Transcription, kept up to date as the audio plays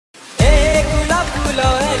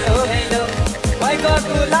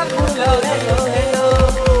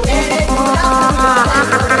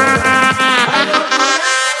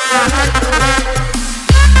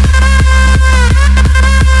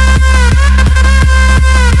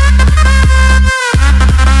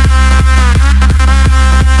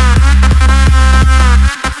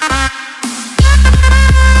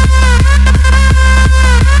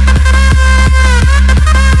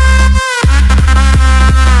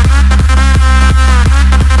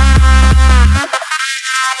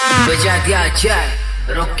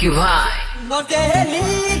जय रॉकी भाई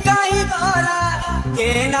मोटेली काई गोरा के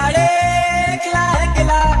नाले एकला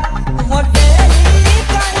एकला मोटेली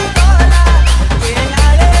काई गोरा के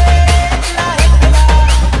नाले एकला एकला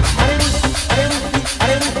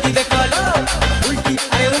अरे उल्टी देखो लो उल्टी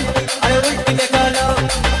अरे उल्टी देखो लो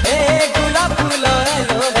ए गुलाब फूलो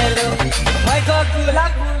हेलो हेलो भाई को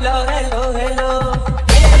गुलाब फूलो हेलो हेलो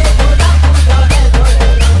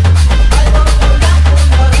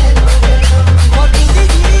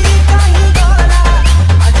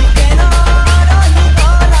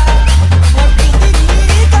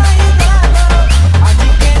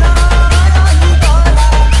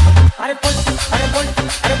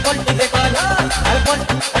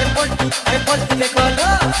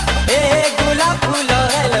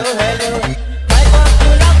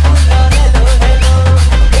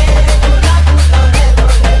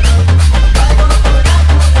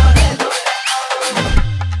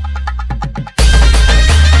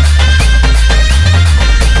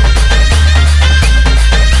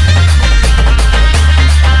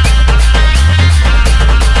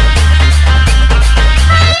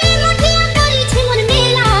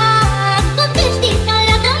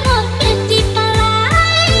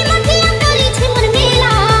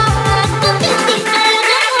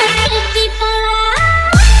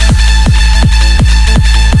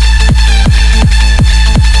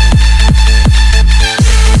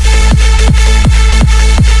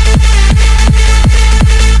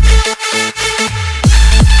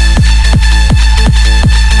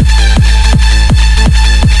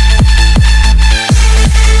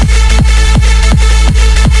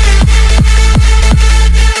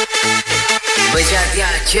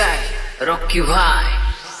जय रॉकी भाई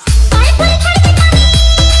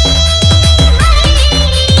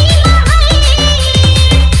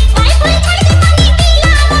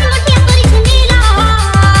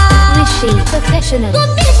Professional.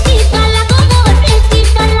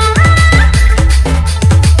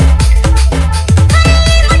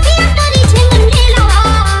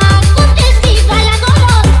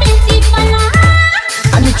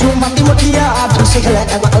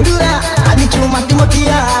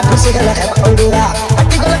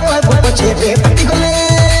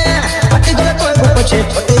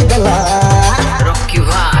 रॉकी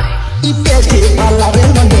भाई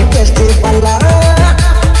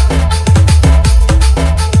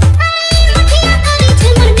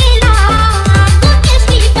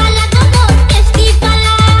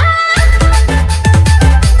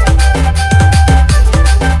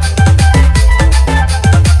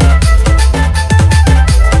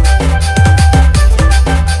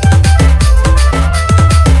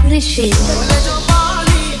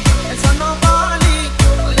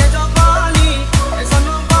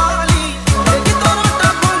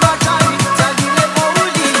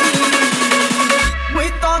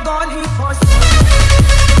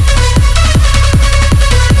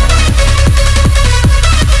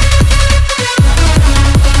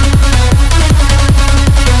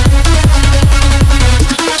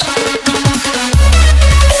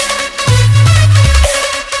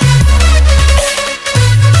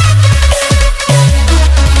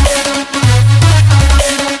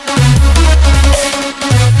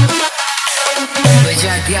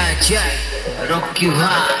जय रॉकी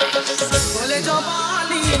भाई बोले जो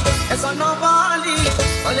बाली ऐसा नो बाली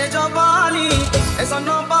बोले जो बाली ऐसा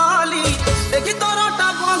नो बाली देखी तो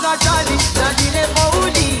रोटा पोंगा चाली चाली रे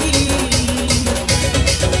बौली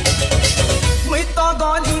मुई तो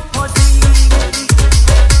गली फसी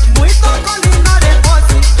मुई तो गली ना रे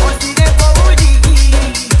फसी फसी रे बौली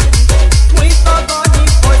मुई तो गली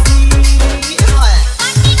फसी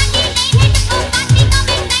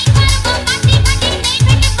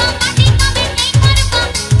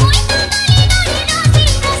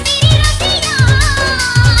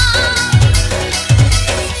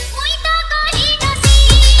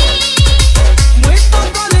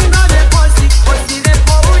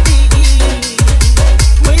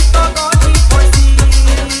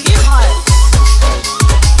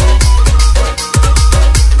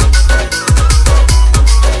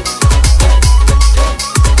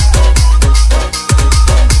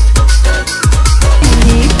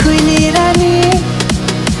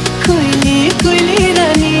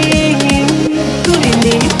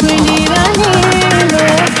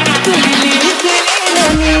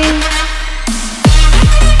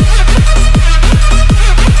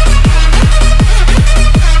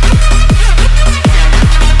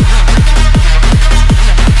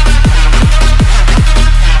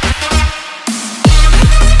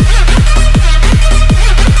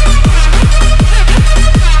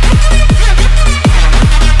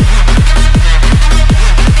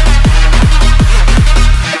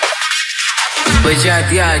बजा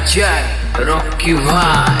दिया जाए रॉकी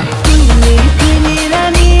भाई। कुली कुली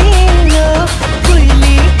रानी लो,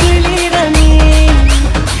 कुली कुली रानी,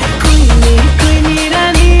 कुली कुली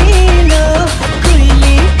रानी लो,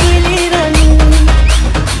 कुली कुली रानी।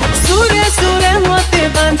 सुरे सुरे मोते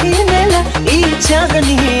बांधी नेला ई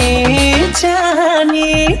चाहनी चाहनी।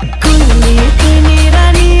 कुली कुली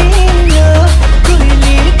रानी लो,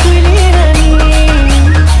 कुली कुली रानी,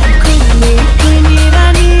 कुली कुली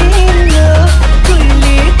रानी लो,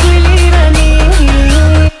 कुली कुली रानी।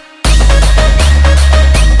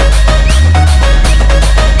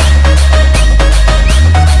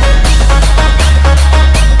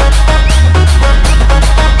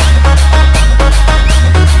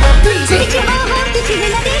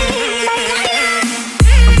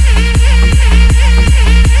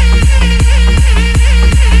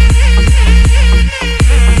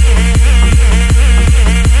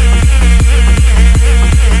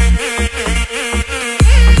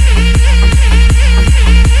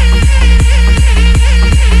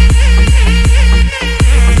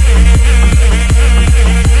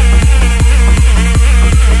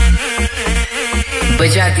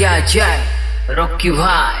 बजा दिया जाए रॉकी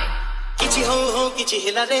भाई। किछि हो किछि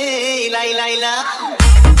हेला रे इला इला इला।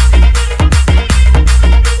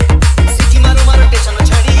 सिटी मारो मारो टेंशन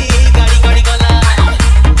छाड़ी गाड़ी गाड़ी गला।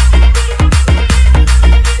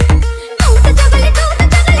 तू तो जगले जहां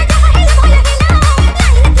हिल बोला गेला।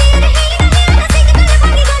 लाइन क्लियर है हसे के तले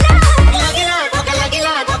भागी गला। लागिला धोका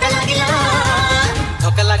लागिला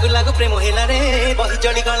धोका लागू लागू प्रेम हेला रे बही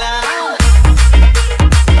चढ़ी गला।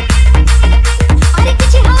 अरे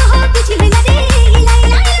किछि हो किछि हेला रे इला इला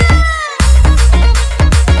इला।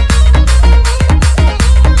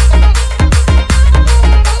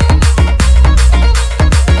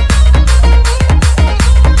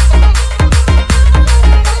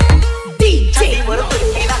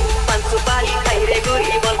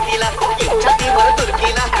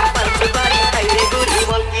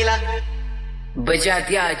 बजा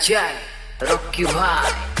दिया जाए रॉकी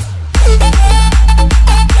भाई।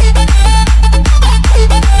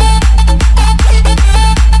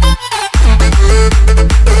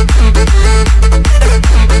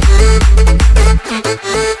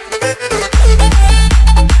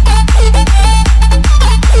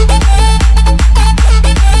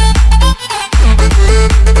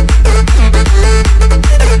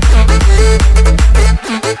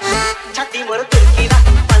 छाती मोर तुर्कीला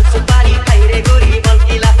पान सुपारी खाई रे गोरी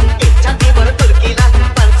मलकीला। छाती मोर तुर्कीला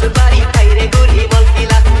पान सुपारी खाई रे गोरी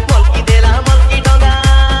मलकीला। मलकी देला मलकी डंगा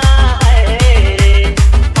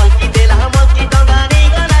मलकी देला मलकी डंगा नहीं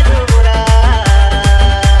गला डुबुरा।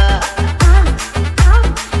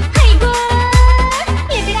 हाय गो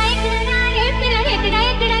एकड़ा एकड़ा रे पिला एकड़ा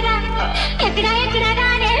एकड़ा एकड़ा एकड़ा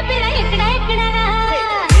रे पिला एकड़ा एकड़ा।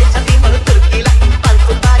 छाती मोर तुर्कीला पान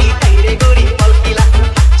सुपारी खाई रे गोरी मलकीला।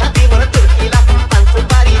 छाती मोर तुर्कीला पान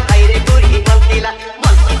सुपारी खाई रे गोरी मलकीला।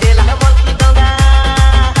 मलकी देला मलकी डंगा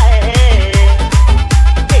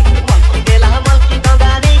मलकी देला मलकी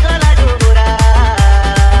डंगा नहीं गला डुबुरा।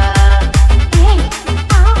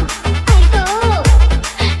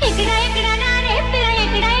 एकड़ा एकड़ा रे पिला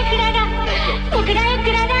एकड़ा एकड़ा एकड़ा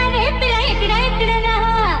एकड़ा रे पिला एकड़ा एकड़ा।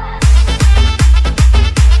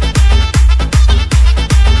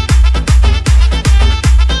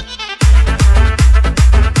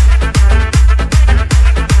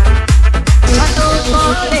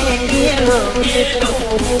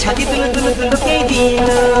 छाती तुलु तुलु तुलु के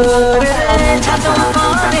दिलो छातो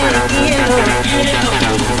मारे दिलो।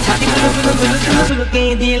 छाती तुलु तुलु तुलु तुलु तुलु के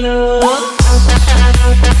दिलो।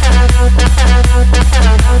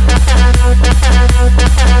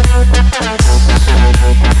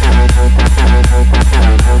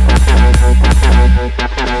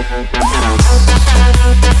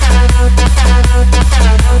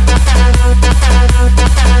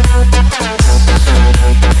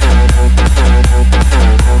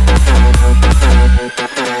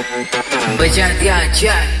 बजा दिया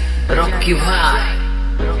जाए रॉकी भाई।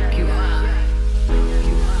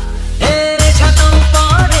 छातो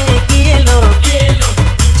पारे किलो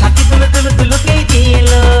छाती तुलु तुलु तुलु के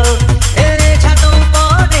दिलो। छातो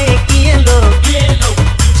पारे किलो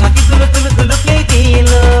छाती तुलु तुलु तुलु के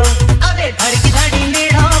दिलो। अरे धड़की धड़ी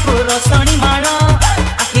मेढ़ा पुरो सोनी मारो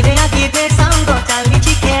आखिरे आखिरे सांग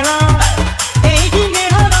चालीची खेला। एही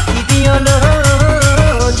मेढ़ा रखी दियो लो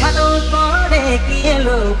छातो पारे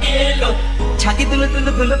किलो छाती तुलु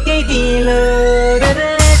तुलु तुलु के दिलो।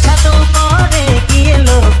 छातो पारे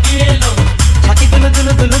किलो छाती तुलु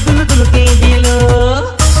तुलु तुलु तुलु तुलु के दिलो।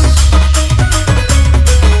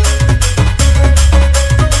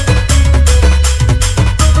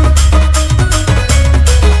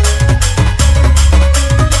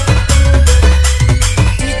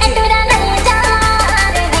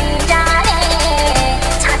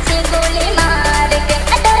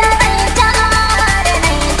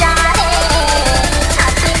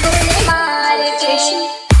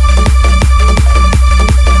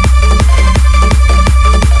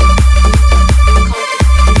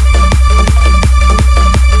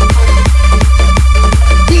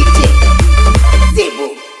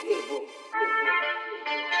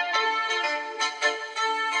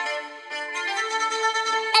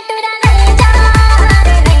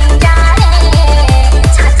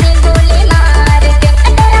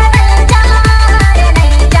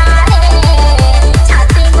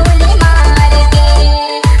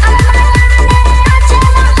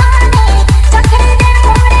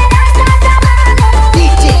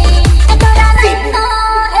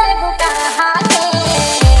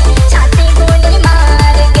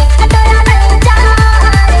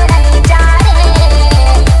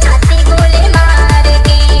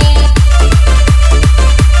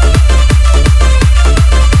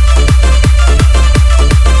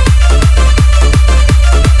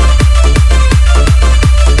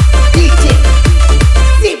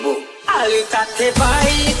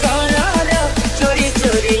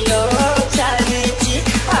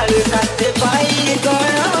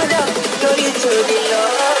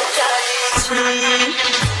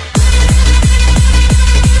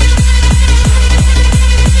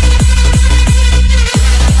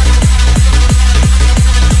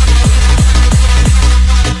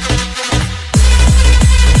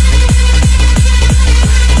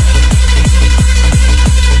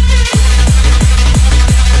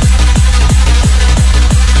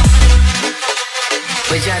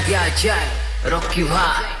 रॉकी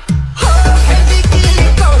भाई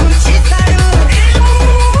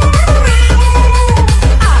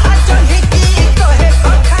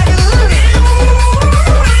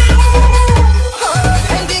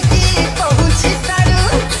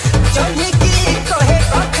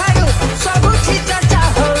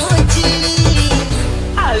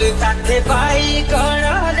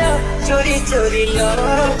चोरी चोरी लो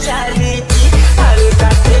चाली आलू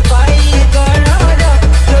काटे पाई गणर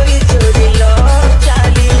चोरी चोरी लो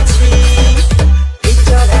चाली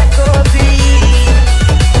इचरा कोबी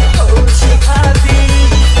औछि भाबी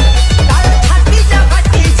तार छाती जा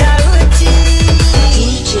फाटी जाउची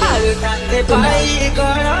आलू काटे पाई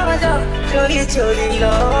गणर चोरी चोरी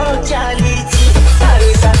लो चाली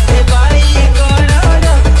आलू काटे पाई गणर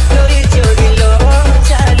चोरी चोरी लो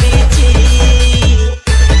चाली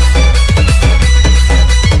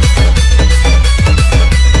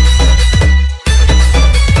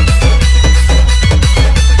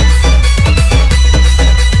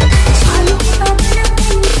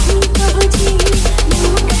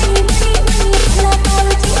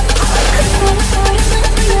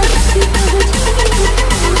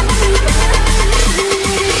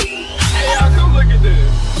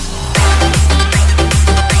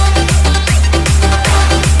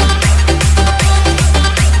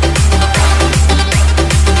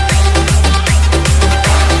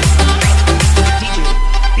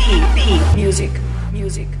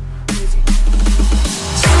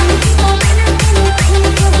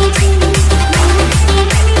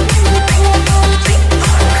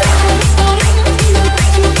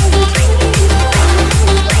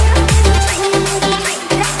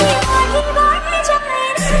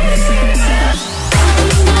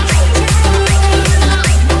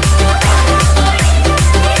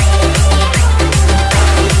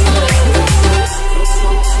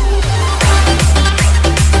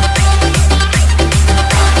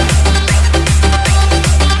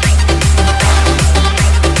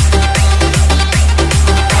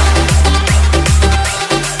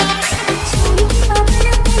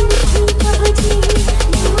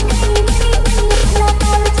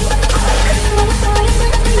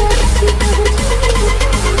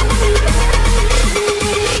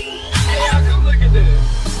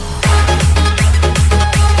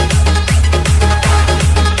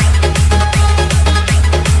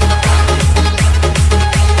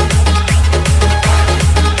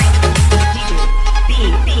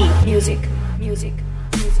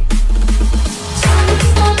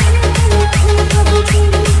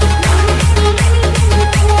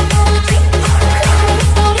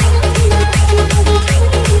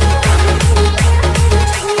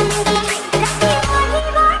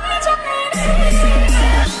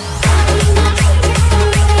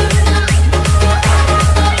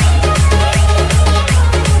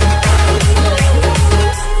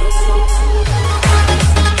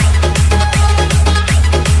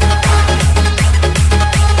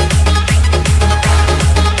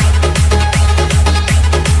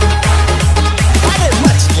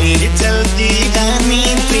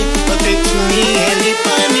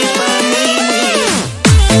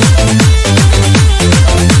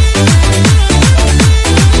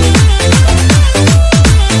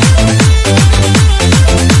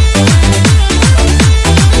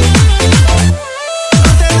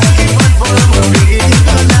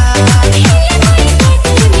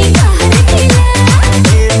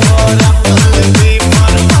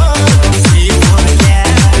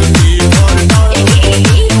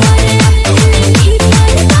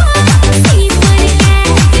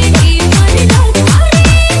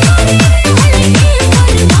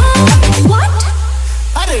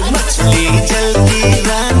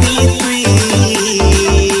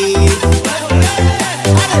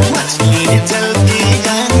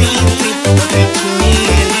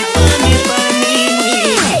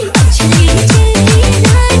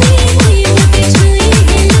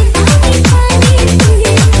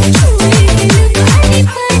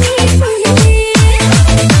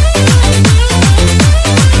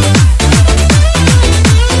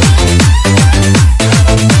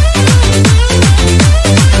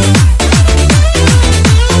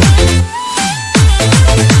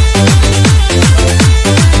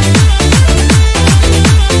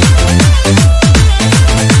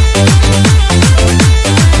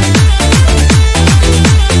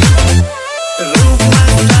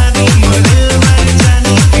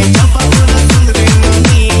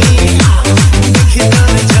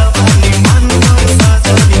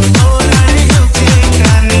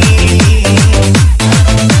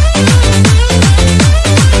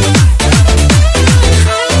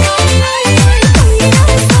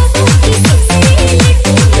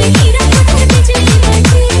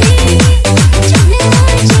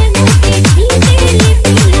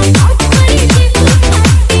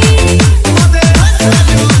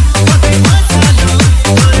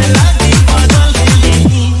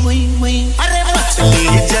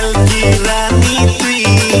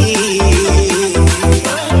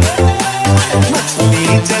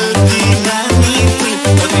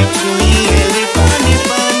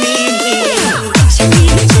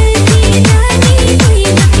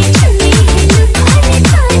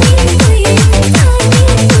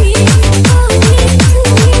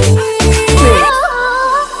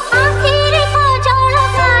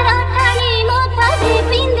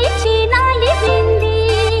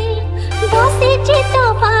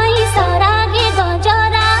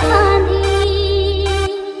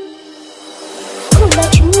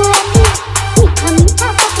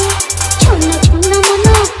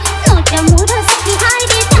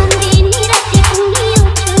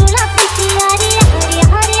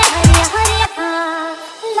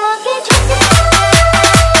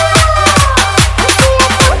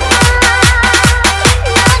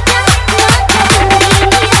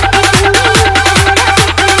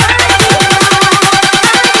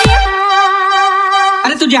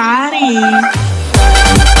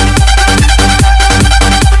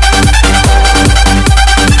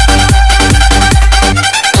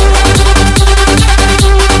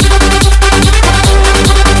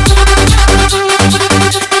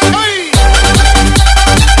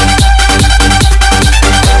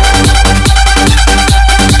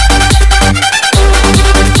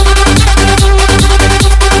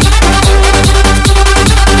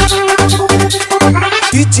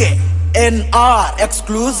NR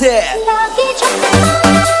exclusive.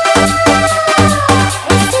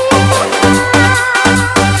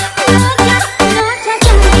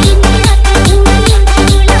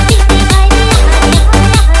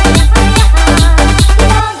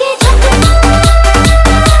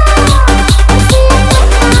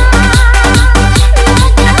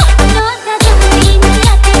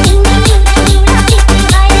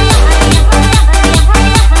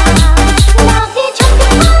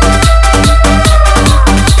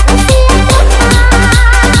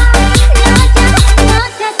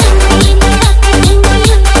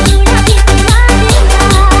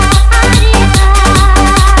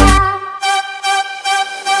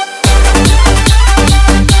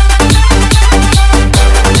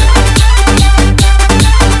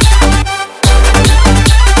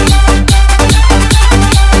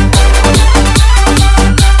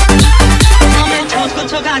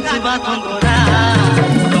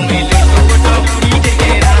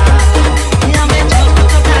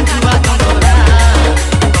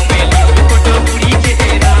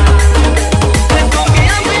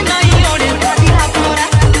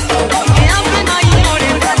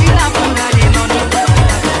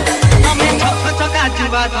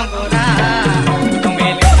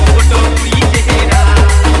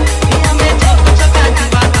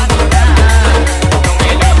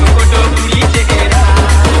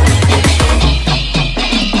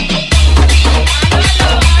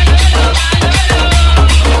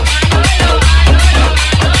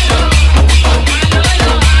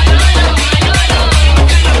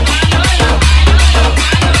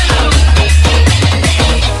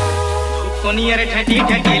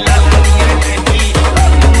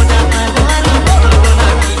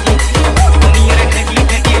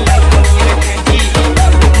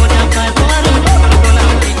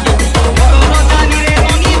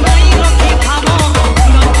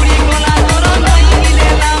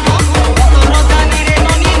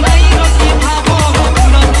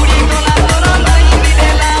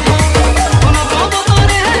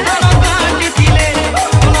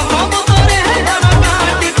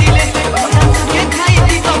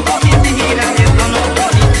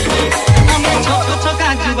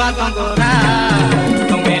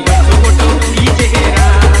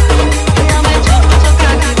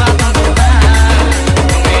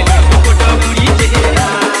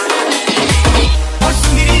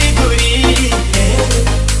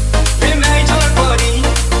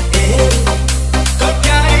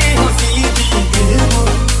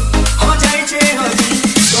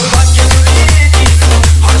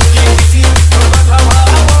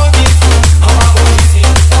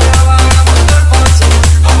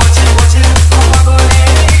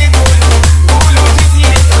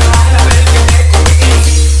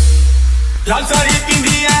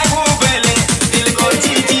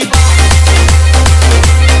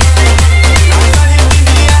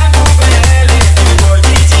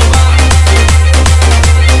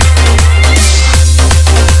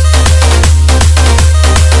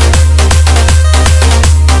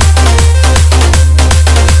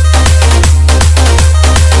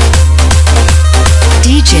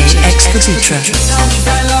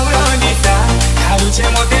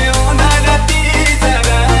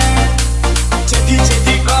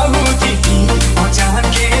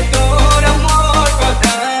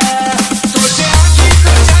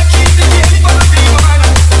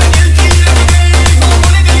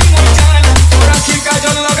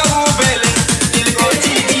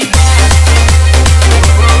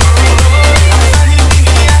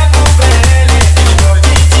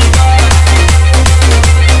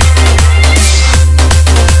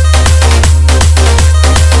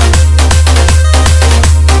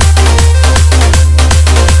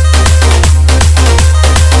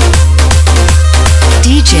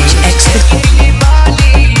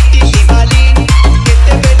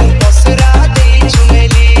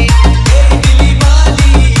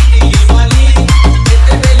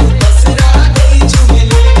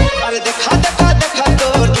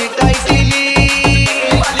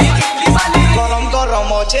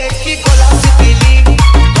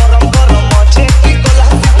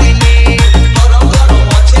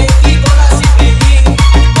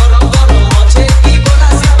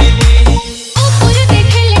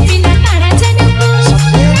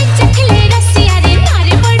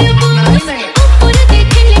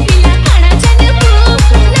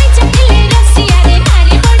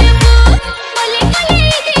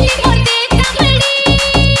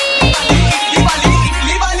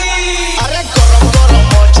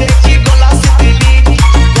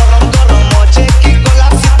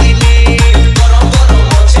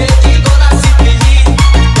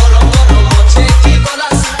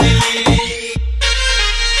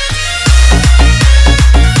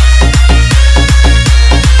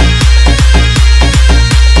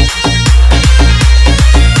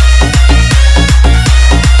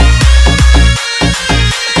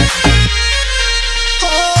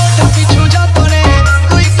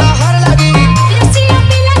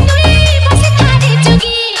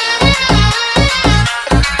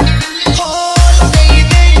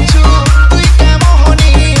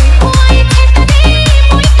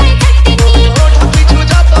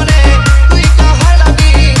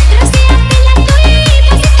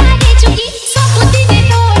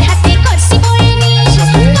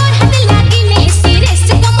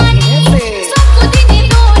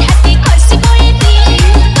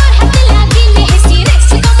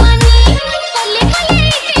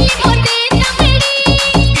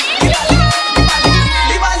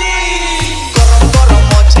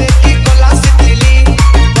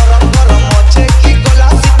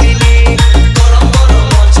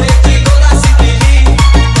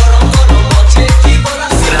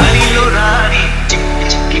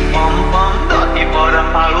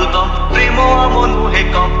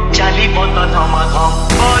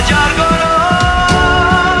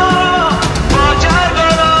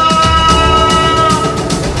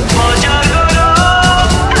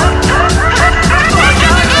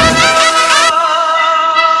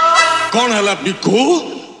 बिकु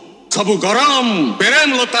सबु गरम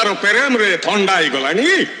प्रेम लतार प्रेम रे ठंडा ही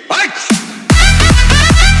गलानी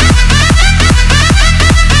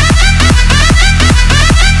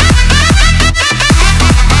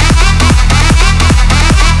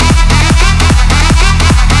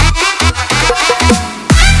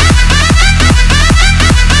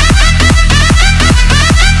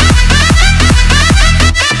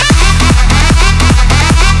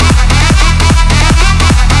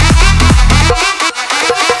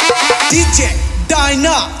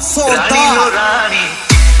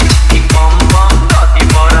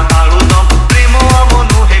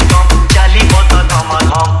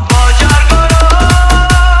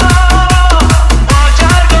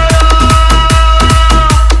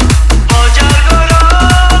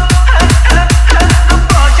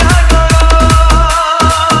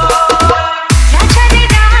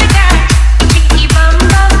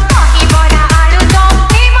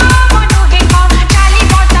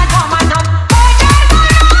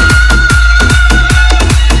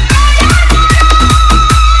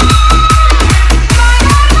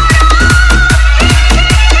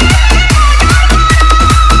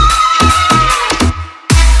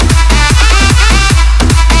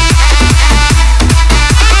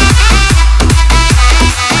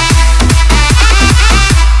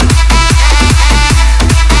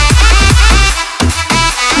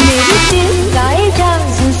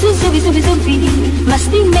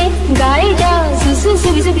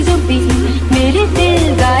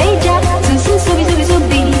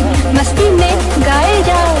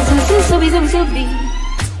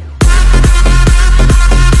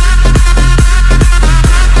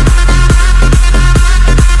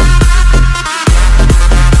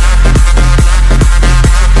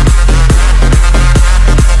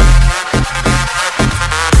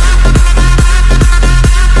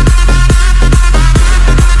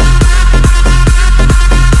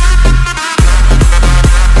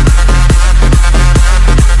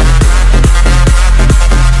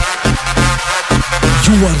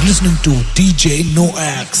Listening to DJ No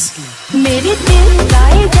X. मेरे दिल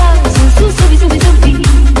गाए जा सुसु सुबी सुबी सुबी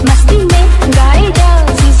मस्ती में गाए जा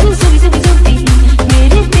सुसु सुबी सुबी सुबी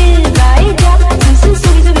मेरे दिल गाए जा सुसु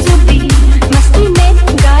सुबी सुबी सुबी मस्ती में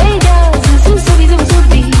गाए जा सुसु सुबी सुबी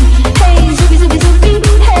सुबी हे सुबी सुबी सुबी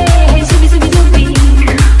हे सुबी सुबी सुबी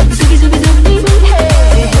सुबी सुबी सुबी हे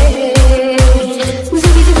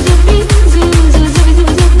सुबी सुबी सुबी सु सु सुबी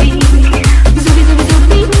सुबी सुबी सुबी सुबी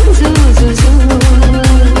सुबी सु सु सु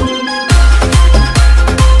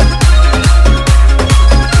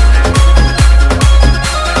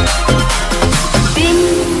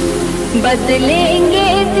बदलेंगे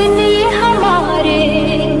दिन ये हमारे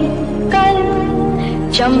कल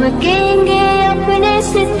चमकेंगे